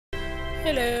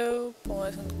Hello,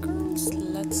 boys and girls.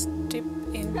 Let's dip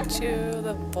into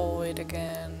the void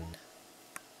again.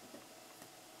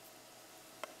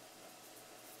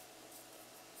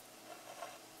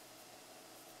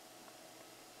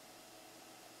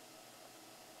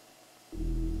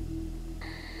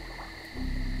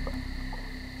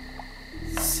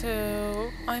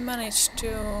 So I managed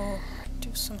to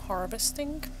do some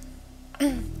harvesting.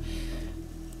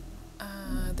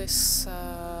 This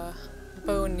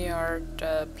boneyard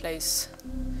place.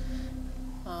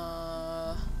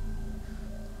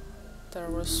 There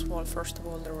was, well, first of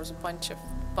all, there was a bunch of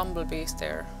bumblebees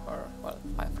there, or, well,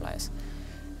 fireflies.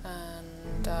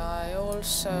 And I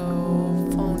also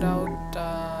found out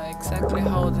exactly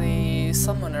how the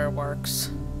summoner works.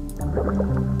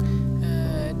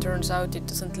 It turns out it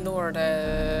doesn't lure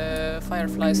the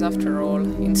fireflies after all.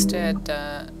 Instead,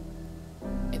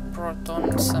 it brought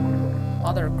on some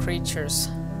other creatures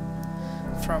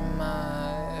from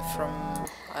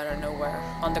I don't know where,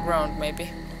 on the ground maybe.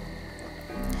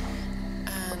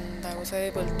 And I was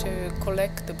able to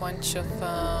collect a bunch of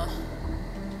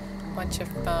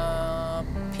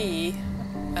pea,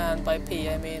 and by pea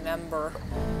I mean ember,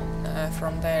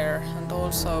 from there, and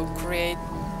also create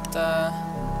a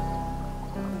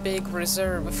big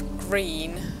reserve of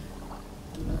green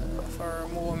for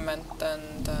movement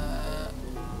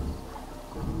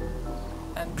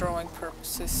and drawing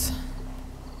purposes.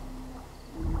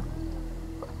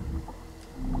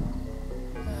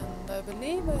 And I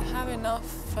believe I have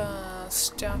enough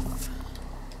stuff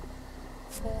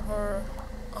for her.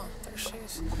 Oh, there she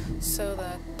is. So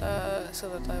that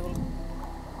I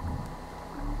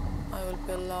will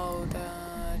be allowed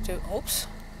to. Oops.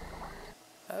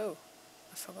 Oh,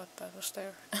 I forgot that was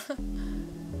there.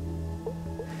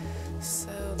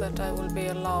 So that I will be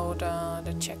allowed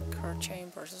to check her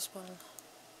chambers as well.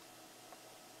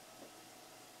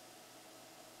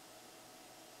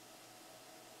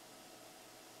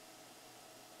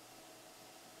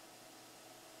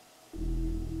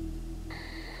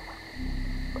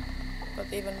 But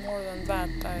even more than that,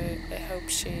 I hope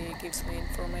she gives me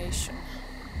information.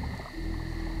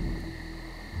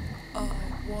 I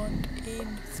want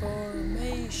information.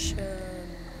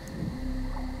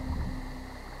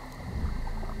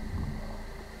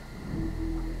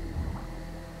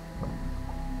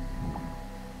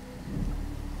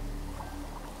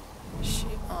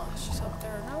 She's up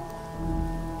there now.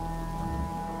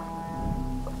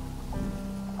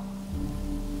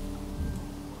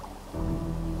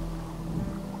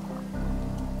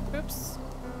 Oops.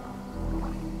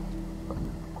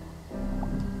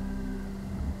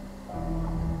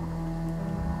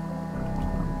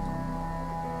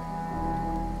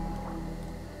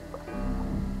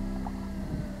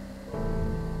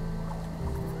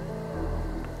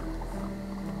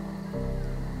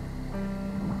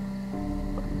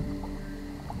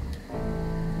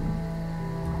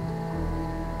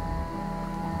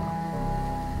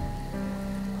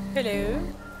 Hello.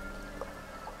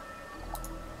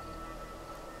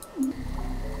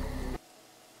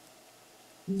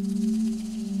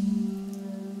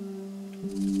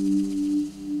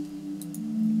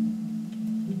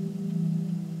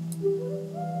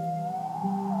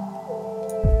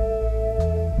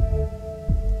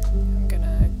 I'm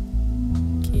gonna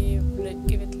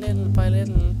give it little by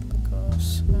little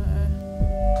because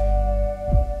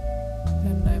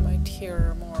then I might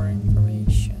hear more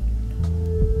information.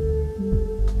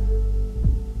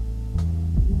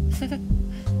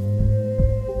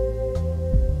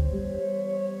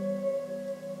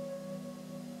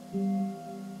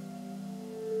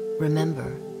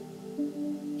 Remember,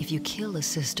 if you kill a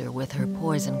sister with her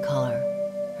poison color,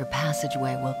 her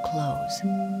passageway will close.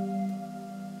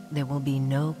 There will be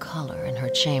no color in her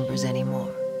chambers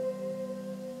anymore.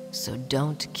 So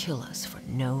don't kill us for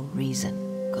no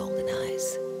reason, Golden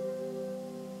Eyes.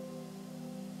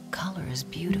 Color is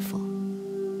beautiful,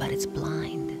 but it's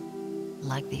blind,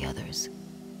 like the others.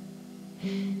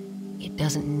 It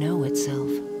doesn't know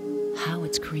itself, how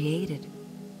it's created,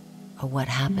 or what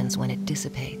happens when it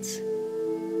dissipates.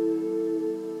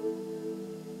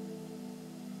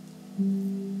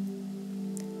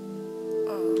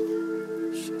 Oh,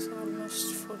 she's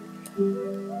almost full.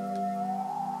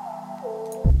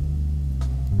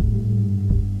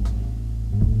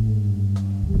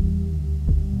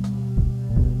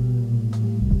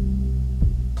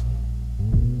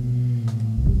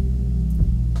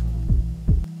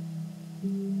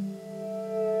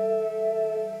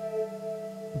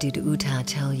 Did Uta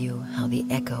tell you how the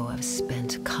echo of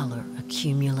spent color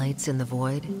accumulates in the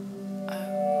void?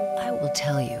 I will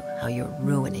tell you how you're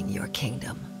ruining your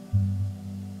kingdom.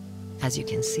 As you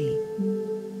can see,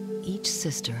 each Each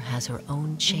sister has her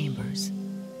own chambers.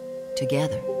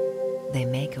 Together, they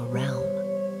make a realm.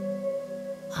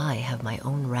 I have my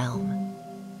own realm.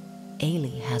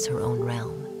 Ailey has her own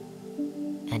realm.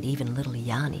 And even little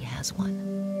Yanni has one.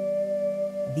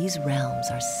 These realms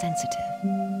are sensitive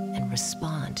and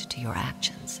respond to your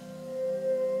actions.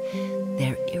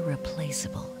 They're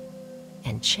irreplaceable,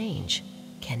 and change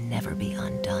can never be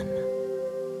undone.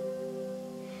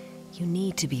 You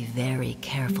need to be very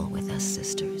careful with us,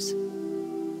 sisters.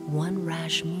 One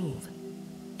rash move,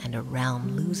 and a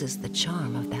realm loses the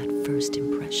charm of that first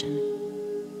impression.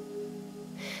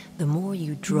 The more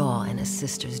you draw in a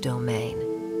sister's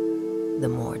domain, the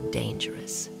more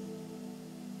dangerous.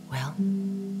 Well,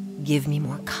 give me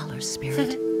more color,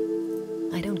 Spirit.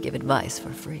 I don't give advice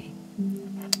for free.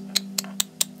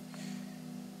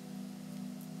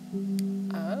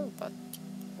 Oh, but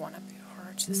one of your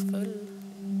hearts is full.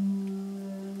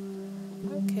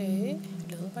 Okay,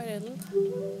 little by little.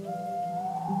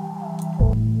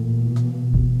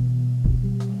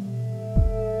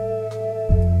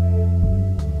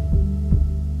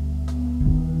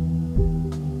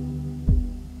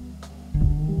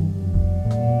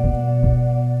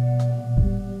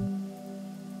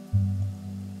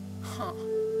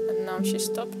 She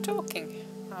stopped talking.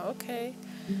 Oh, okay.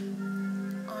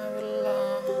 I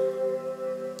will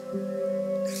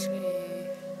see.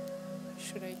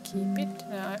 Should I keep it?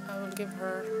 No, I will give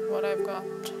her what I've got,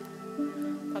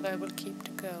 but I will keep the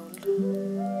gold.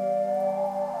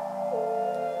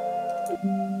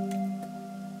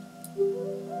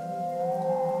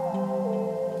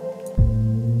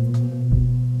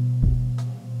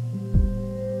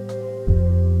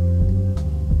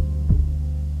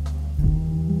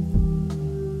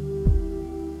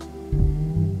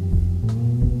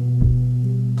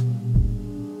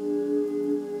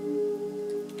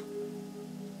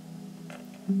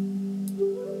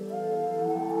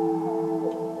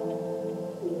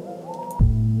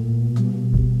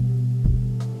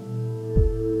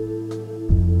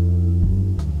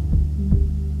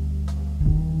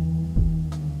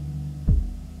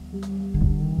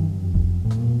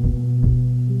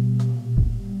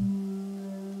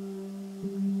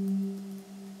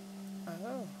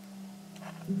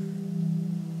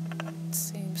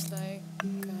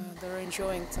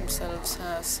 Enjoying themselves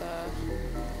has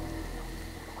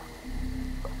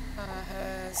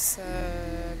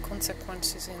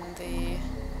consequences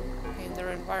in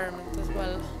their environment as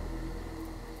well.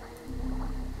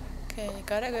 Okay,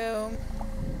 gotta go.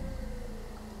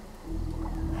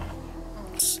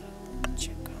 Also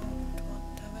check out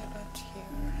what have I got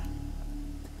here.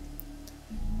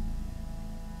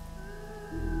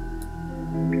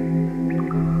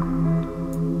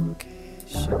 Okay,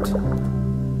 should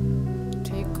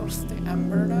take off the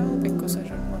amber now because I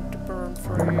don't want to burn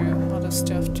through other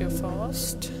stuff too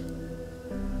fast.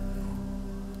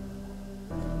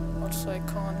 Also, I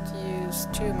can't use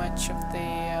too much of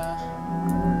the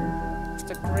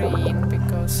green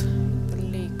because it will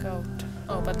leak out.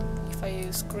 Oh, but if I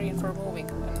use green for moving,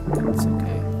 then that's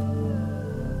okay.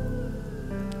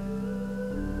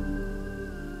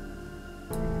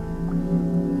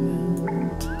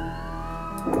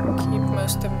 And keep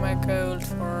most of my gold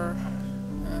for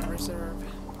reserve.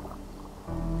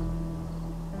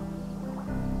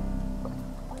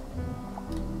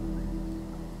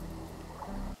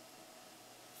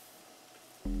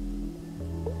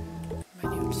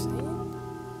 Manual save.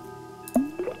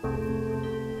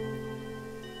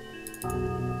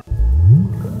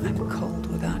 I'm cold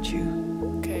without you.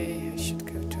 Okay, I should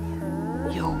go to her.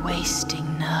 You're wasting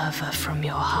Nerva from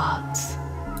your hearts.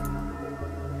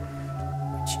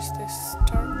 Which is this?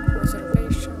 Start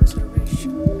reservation.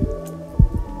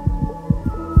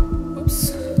 Oops.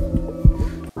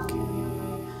 Okay.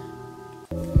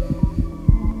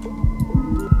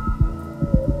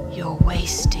 You're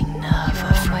wasting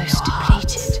Nerva from your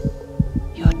hearts.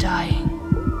 You're dying.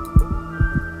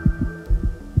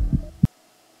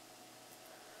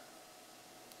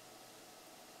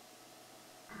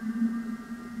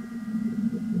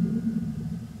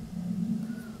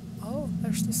 Oh,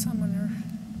 there's the summoner.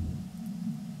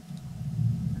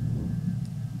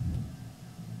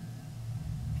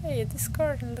 Hey, this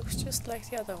garden looks just like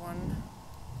the other one.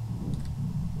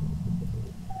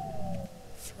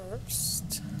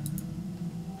 First...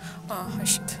 Ah, I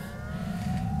should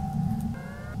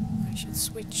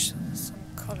switch some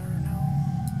color now.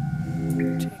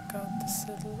 Take out the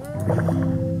silver.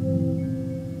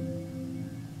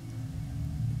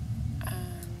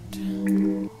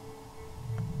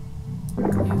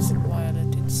 And use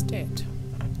violet instead.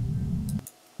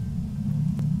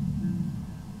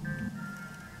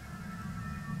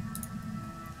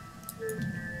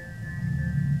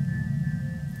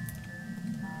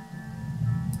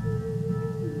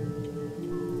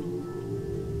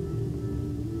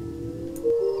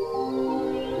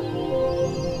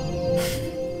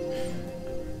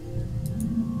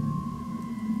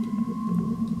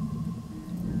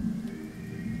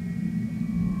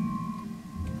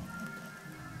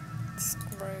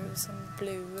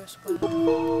 blue as well.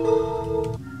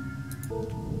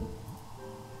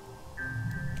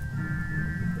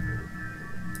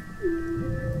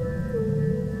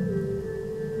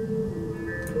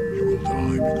 You will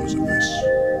die because of this.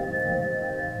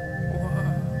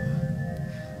 Whoa.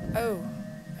 Oh,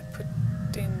 I put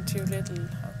in too little.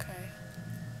 Okay.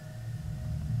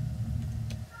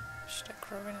 Should I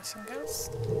grow anything else?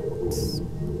 Let's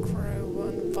grow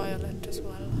one violet as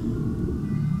well.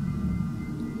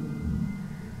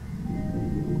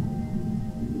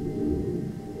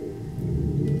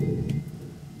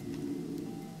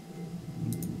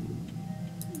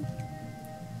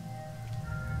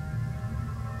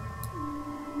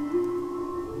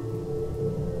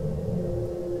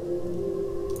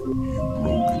 You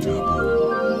broke a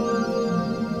taboo.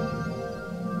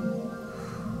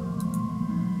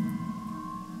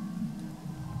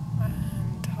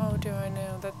 And how do I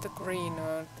know that the green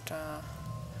would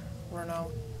run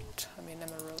out? I mean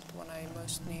emerald when I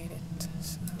most need it.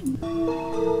 So,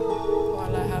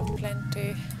 while I have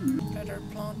plenty, better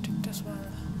plant it as well.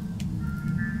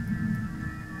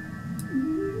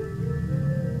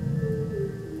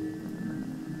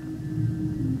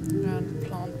 And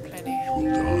plant plenty. You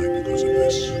will die because of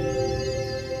this.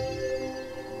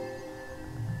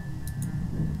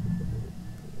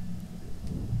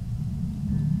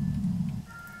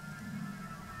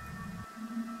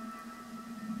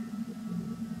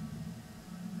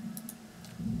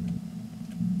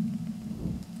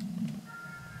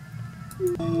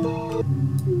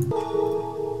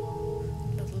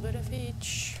 Little bit of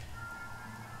each.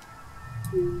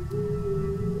 You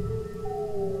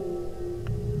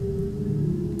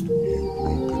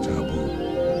broke a taboo.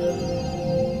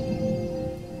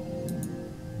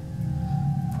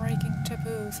 Breaking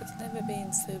taboos has never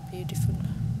been so beautiful.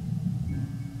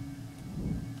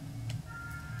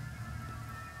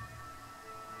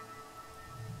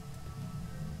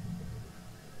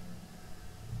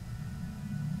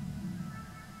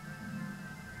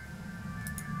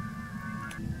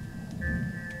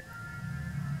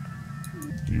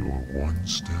 You are one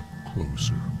step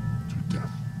closer to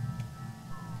death.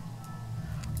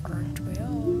 Aren't we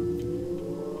all?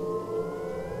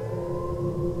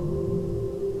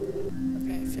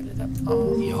 Okay, fill it up.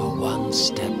 Oh, You're one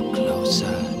step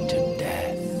closer to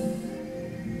death.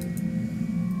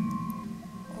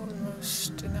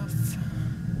 almost enough.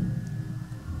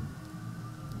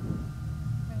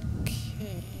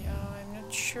 Okay, I'm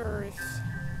not sure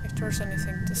if there's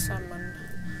anything to summon.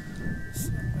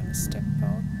 So I'm gonna step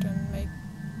out and make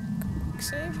a quick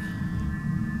save.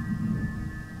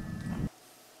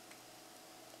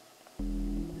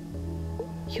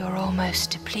 You're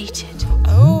almost depleted.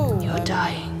 Oh! You're I'm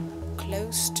dying.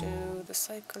 close to the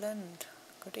cycle end.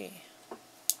 Goodie.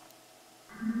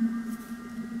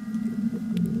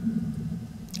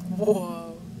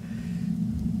 Whoa!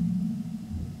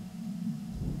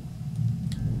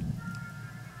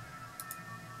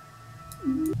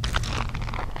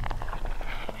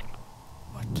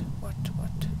 What?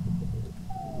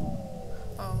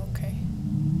 Oh, okay.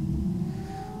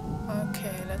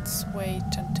 Okay, let's wait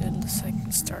until the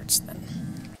cycle starts then.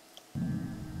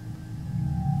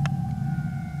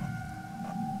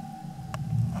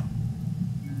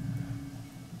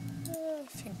 I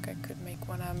think I could make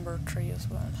one amber tree as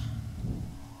well.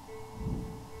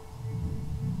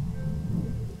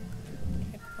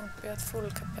 It won't be at full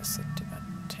capacity,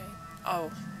 but hey.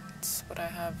 Oh, it's what I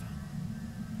have.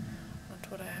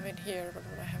 Not what I have in here, but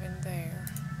what I have in there.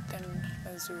 Then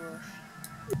azure.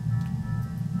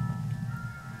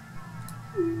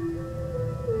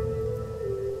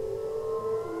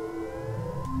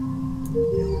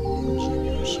 You're losing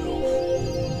yourself.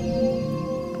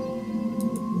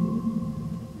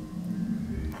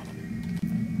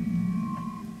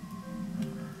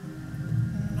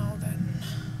 Now then,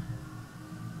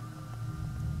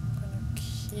 I'm gonna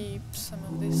keep some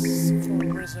of this for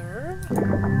reserve.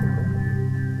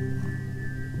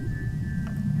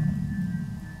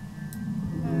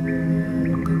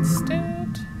 And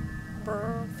instead,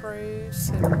 burn free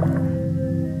silver.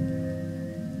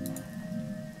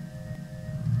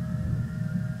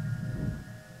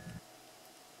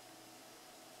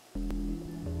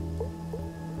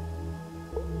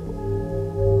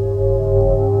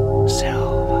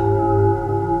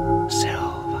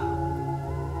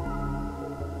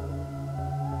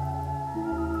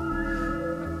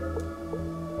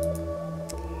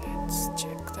 Let's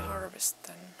check the harvest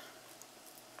then.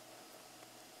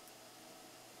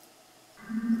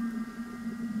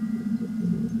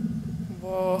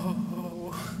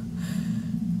 Whoa.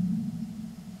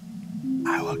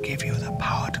 I will give you the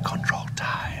power to control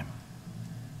time.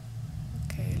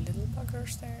 Okay, little bugger.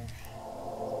 colors there.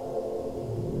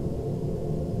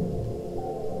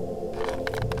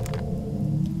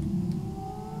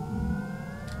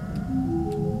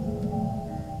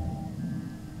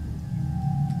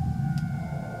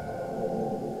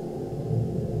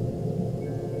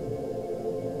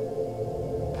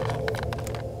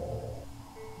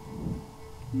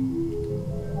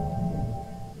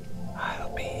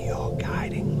 I'll be your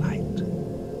guiding light.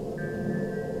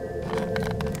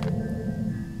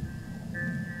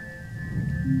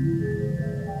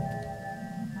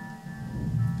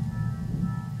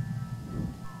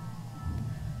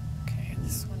 Okay,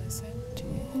 this one is empty.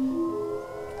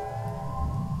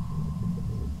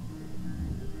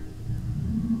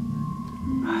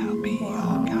 I'll be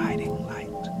your guiding light.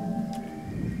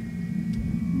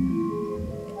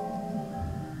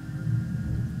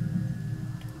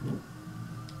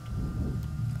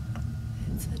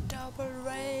 It's a double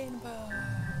rainbow.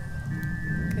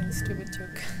 Okay, stupid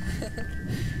joke.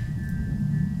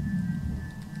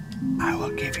 I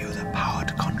will give you the power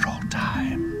to control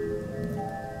time.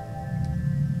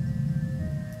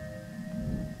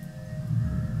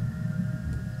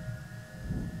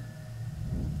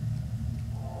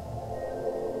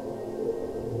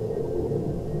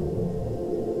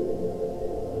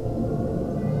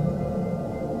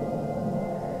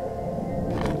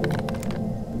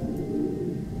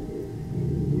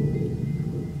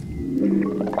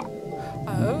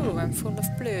 Oh, I'm full of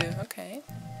blue. Okay.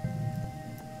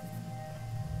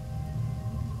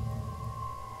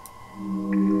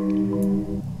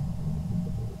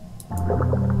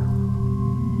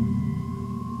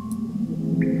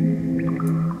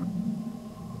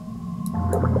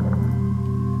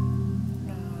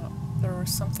 Now, there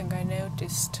was something I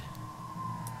noticed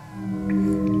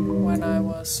when I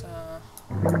was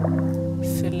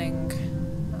filling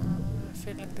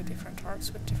the different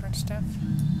hearts with different stuff.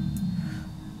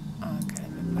 Okay,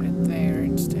 let me put it there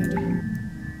instead.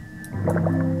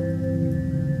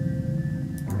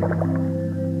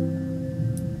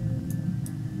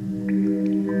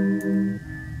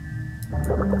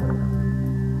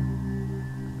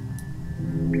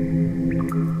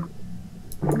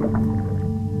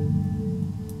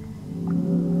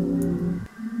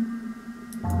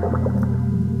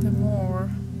 The more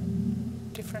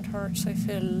different hearts I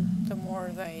fill, the more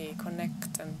they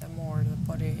connect and the more the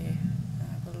body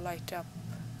will light up.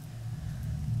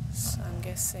 So I'm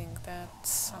guessing that's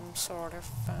some sort of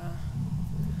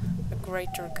a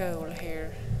greater goal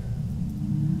here,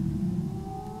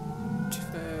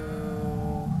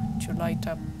 to light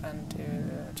up and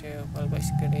to well,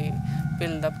 basically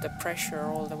build up the pressure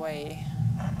all the way.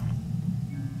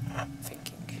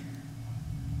 Thinking.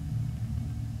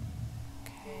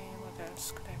 Okay, what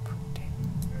else could I put in?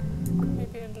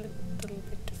 Maybe a little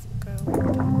bit of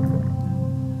gold.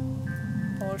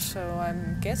 Also,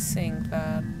 I'm guessing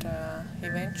that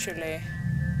eventually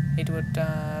it would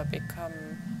become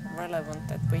relevant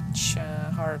that which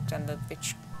heart and that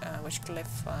which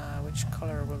glyph, which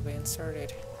color will be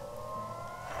inserted.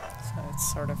 So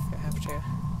it's sort of, you have to,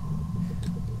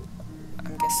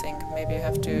 I'm guessing, maybe you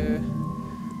have to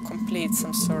complete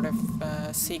some sort of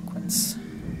sequence.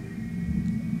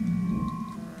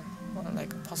 Well,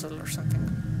 like a puzzle or something.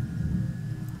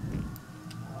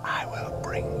 I will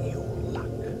bring you luck.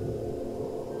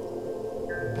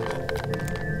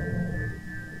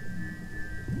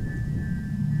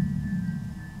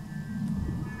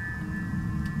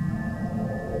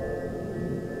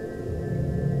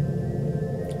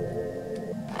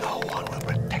 No one will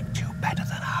protect you better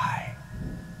than I.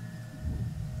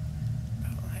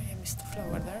 Oh, I missed the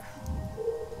flower there.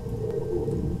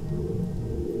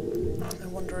 I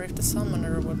wonder if the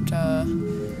summoner would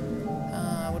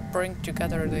bring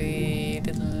together the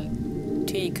little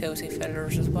tea cozy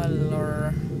fellers as well,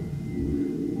 or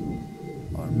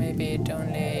maybe it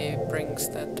only brings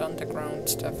that underground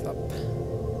stuff up.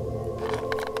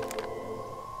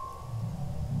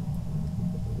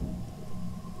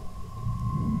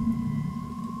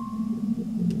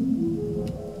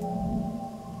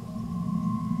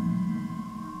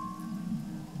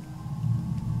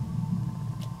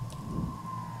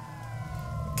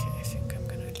 Okay, I think I'm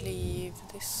gonna leave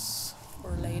this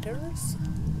for later.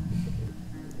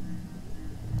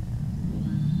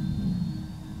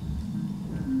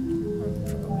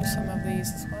 Probably some of these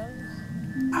as well.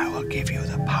 I will give you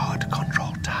the power to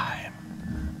control time.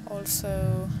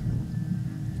 Also,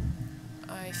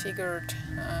 I figured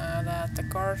that the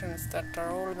gardens that are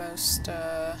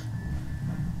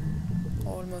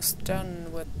almost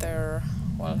done with their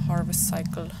harvest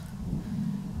cycle,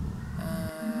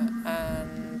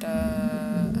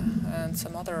 and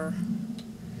some other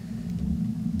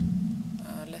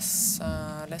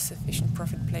sufficient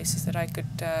profit places that I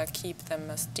could keep them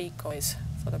as decoys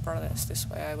for the brothers. This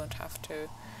way I won't have to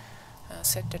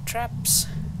set the traps,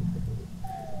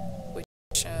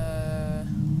 which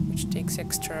takes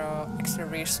extra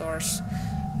resource.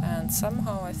 And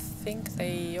somehow I think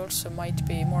they also might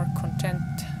be more content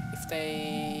if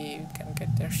they can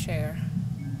get their share.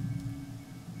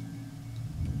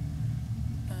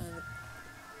 And the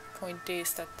point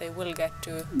is that they will get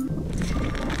to...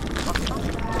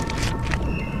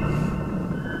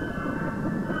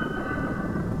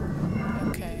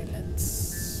 Okay,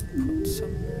 let's put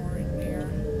some more in here.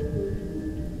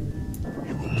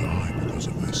 You will die because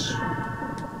of this.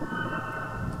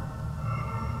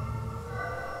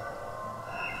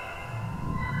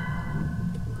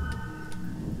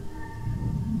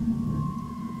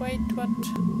 Wait, what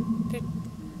did...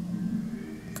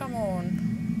 Come on.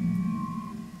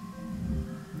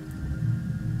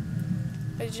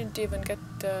 I didn't even get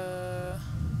to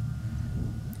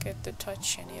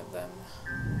touch any of them.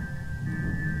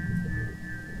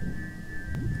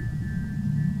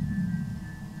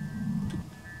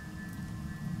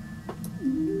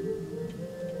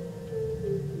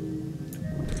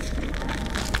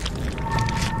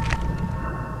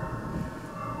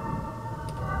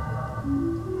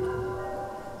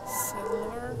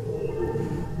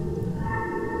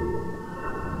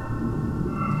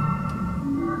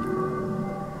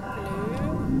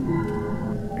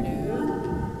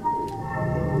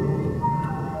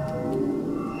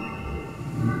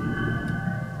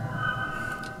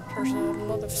 There's a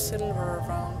lot of silver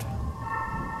around.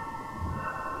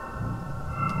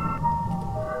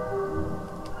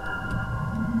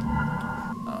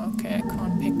 Okay, I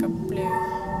can't pick up blue.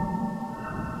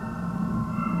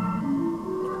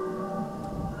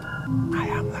 I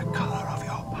am the color of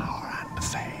your power and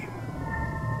fame.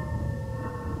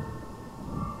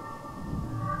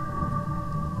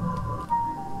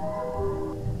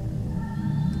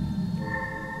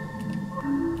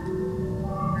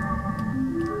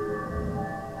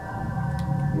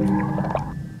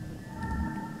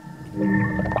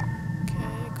 Okay,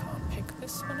 can't pick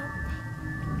this one up.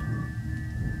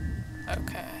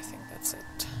 Okay, I think that's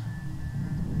it.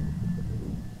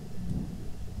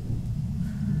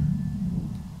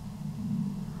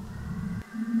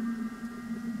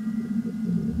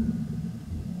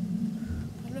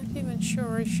 I'm not even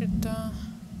sure I should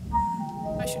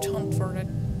hunt for the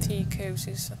tea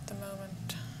cozies at the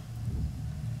moment.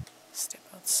 Step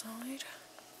outside.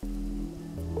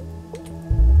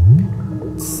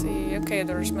 Let's see, okay,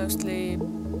 there's mostly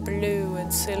blue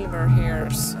and silver here,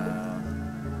 so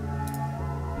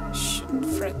I shouldn't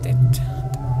fret it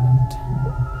at the moment.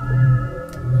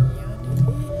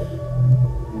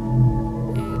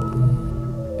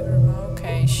 Irma,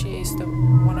 okay, she's the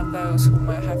one of those whom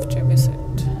I have to visit.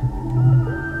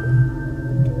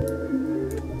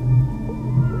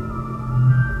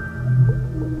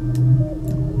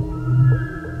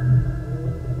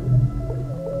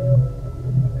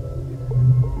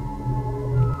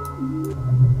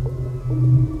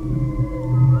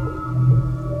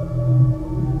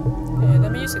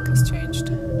 Music has changed.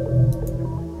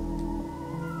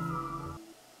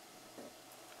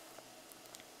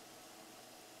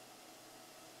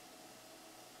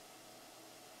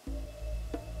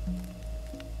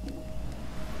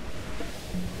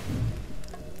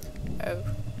 Oh,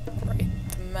 great,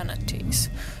 the manatees.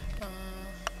 I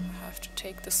have to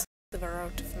take the silver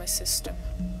out of my system,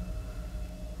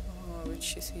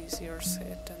 which is easier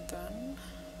said than done.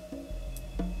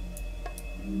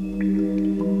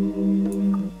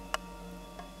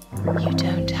 You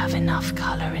don't have enough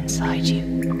color inside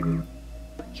you.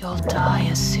 You'll die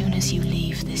as soon as you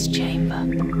leave this chamber.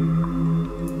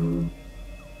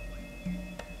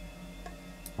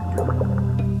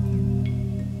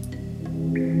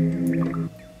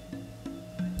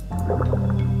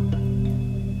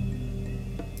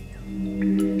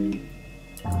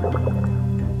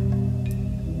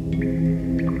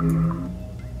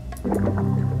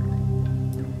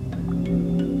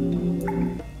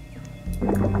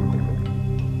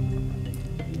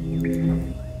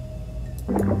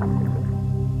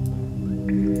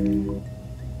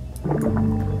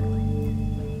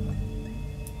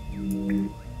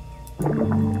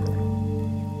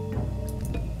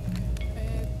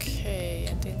 Okay,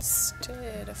 and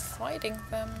instead of fighting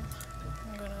them,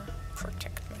 I'm gonna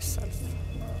protect myself.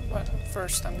 Well,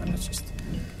 first I'm gonna just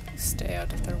stay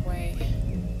out of their way.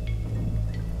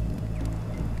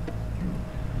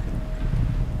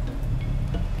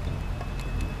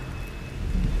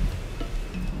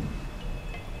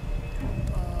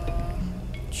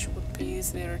 Which would be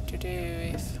easier to do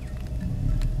if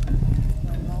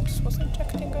my mouse this wasn't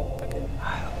acting up again.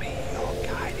 I'll be your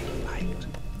guiding light.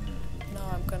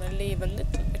 Now I'm gonna leave a little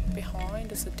bit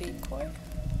behind as a decoy.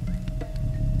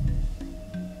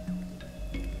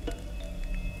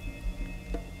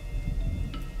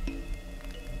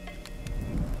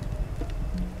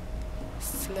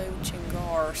 Floating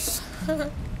gars.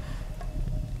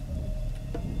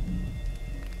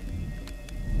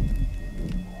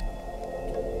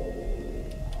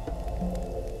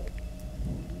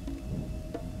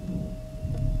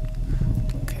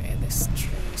 Okay, this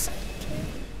tree is empty.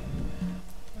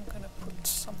 I'm gonna put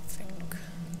something.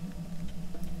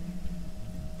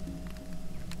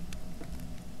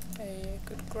 I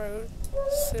could grow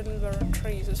silver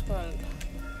trees as well.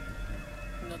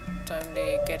 Not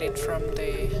only get it from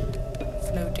the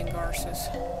floating garces.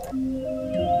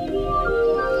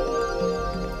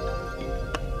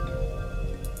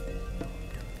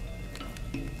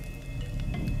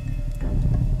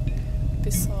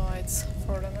 Besides,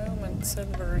 for the moment,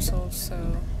 silver is also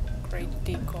a great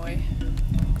decoy,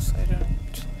 because I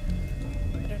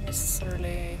don't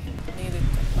necessarily need it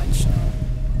that much now.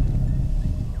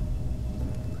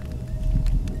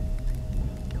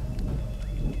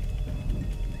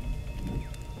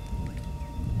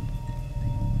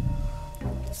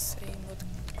 Same with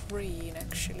green,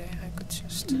 actually. I could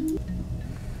just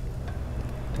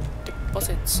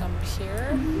deposit some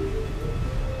here.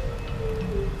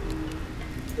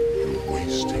 You're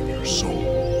wasting your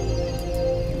soul.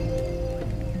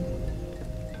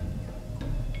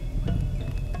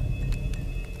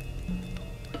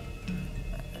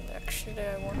 And actually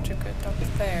I want to get up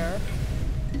there.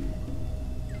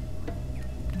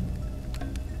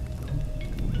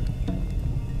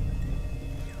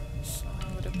 So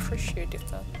I would appreciate if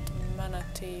that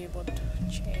manatee would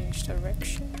change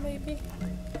direction, maybe.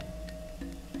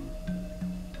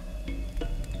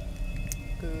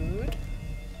 Good.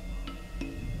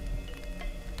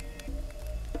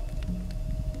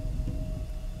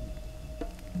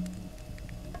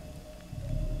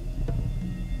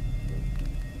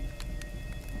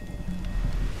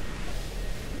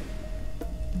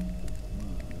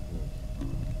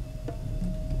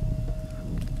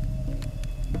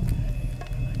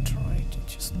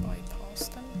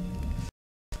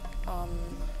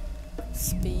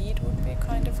 Speed would be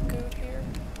kind of good here.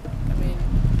 I mean,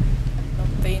 not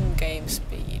the in-game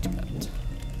speed, but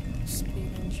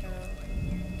speed in general.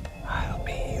 I'll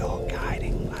be your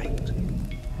guiding light.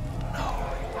 No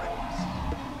regrets.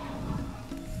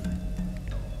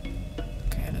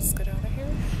 Okay, let's get out of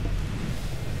here.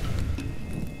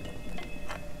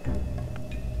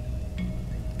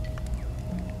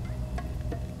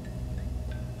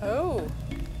 Oh!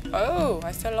 Oh!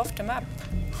 I fell off the map.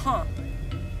 Huh.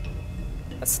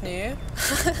 That's new.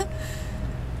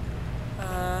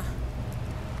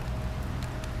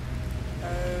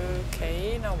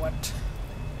 Okay, now what?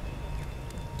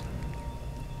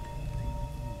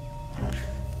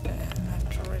 I have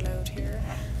to reload here.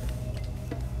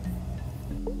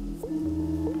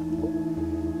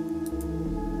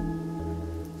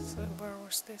 So where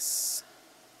was this?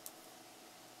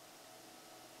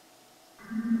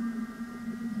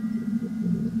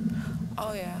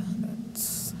 Oh yeah,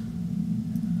 that's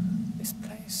this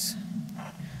place.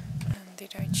 And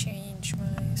did I change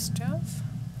my stuff?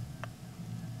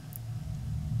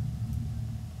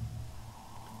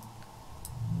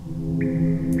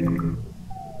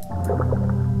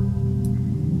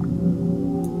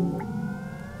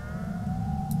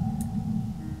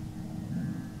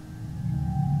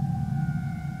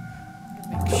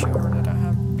 Make sure that I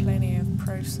have plenty of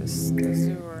processed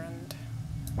azure and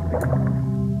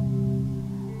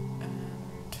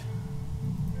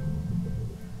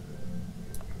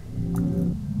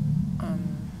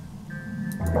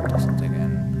what is it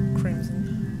again? Crimson.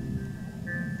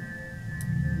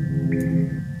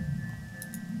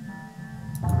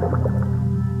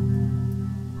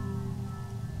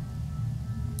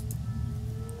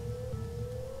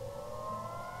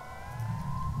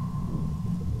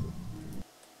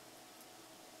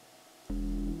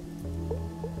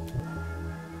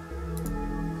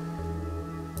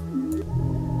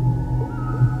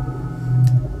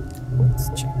 Let's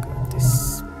check out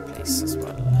this place as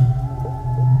well.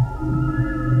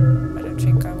 I don't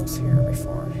think I was here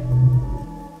before.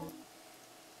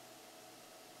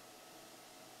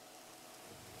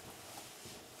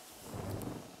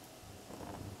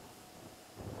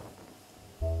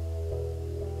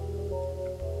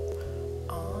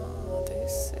 Ah,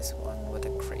 this is one with a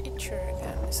creature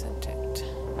again, isn't it?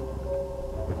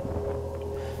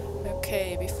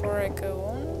 Okay, before I go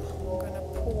on, I'm gonna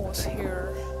pause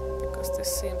here, because this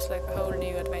seems like a whole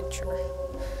new adventure.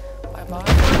 Bye bye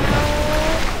for now.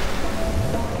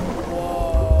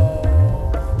 Whoa.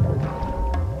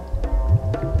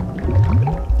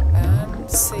 And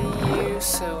see you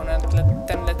soon, and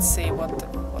then let's see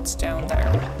what's down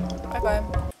there. Bye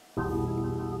bye.